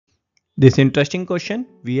This interesting question,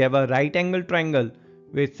 we have a right angle triangle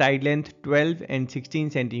with side length 12 and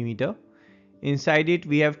 16 centimeter. Inside it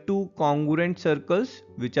we have two congruent circles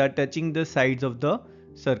which are touching the sides of the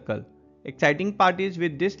circle. Exciting part is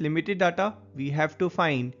with this limited data we have to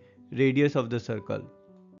find radius of the circle.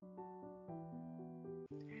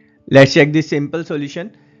 Let's check this simple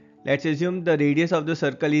solution. Let's assume the radius of the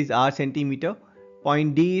circle is r centimeter.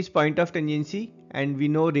 Point D is point of tangency and we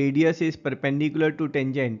know radius is perpendicular to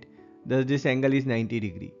tangent. Thus this angle is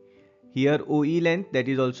 90°. Here OE length, that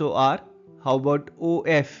is also r. How about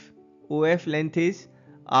OF? OF length is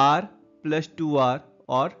r plus 2r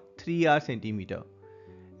or 3r centimeter.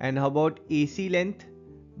 And how about AC length?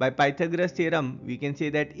 By Pythagoras theorem we can say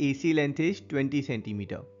that AC length is 20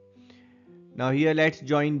 centimeter. Now here let's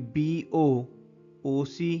join BO,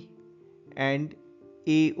 OC and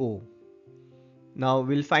AO. Now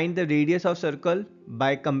we'll find the radius of circle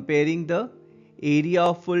by comparing the area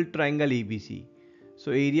of full triangle ABC.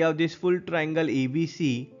 So area of this full triangle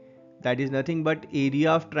ABC, that is nothing but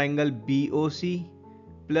area of triangle BOC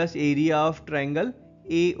plus area of triangle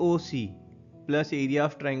AOC plus area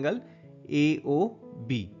of triangle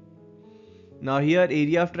AOB. Now here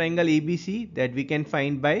area of triangle ABC, that we can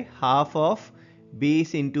find by half of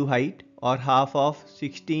base into height or half of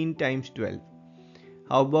 16 times 12.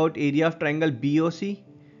 How about area of triangle BOC?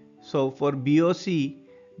 So for BOC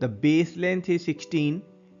the base length is 16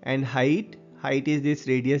 and height is this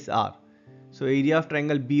radius r. So area of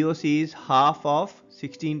triangle BOC is half of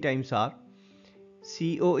 16 times r.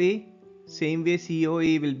 COA, same way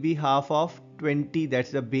COA will be half of 20, that's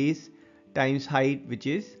the base, times height which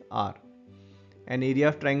is r. And area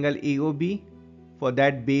of triangle AOB, for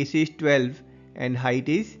that base is 12 and height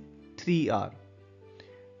is 3r.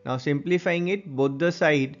 Now simplifying it, both the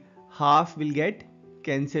side half will get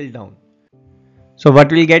cancelled down. So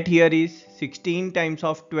what we'll get here is 16 times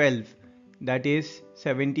of 12, that is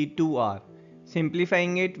 72r.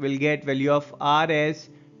 Simplifying it, we'll get value of r as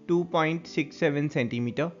 2.67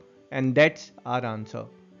 centimeter, and that's our answer.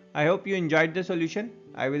 I hope you enjoyed the solution.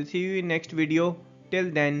 I will see you in next video.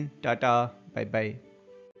 Till then, tata, bye bye.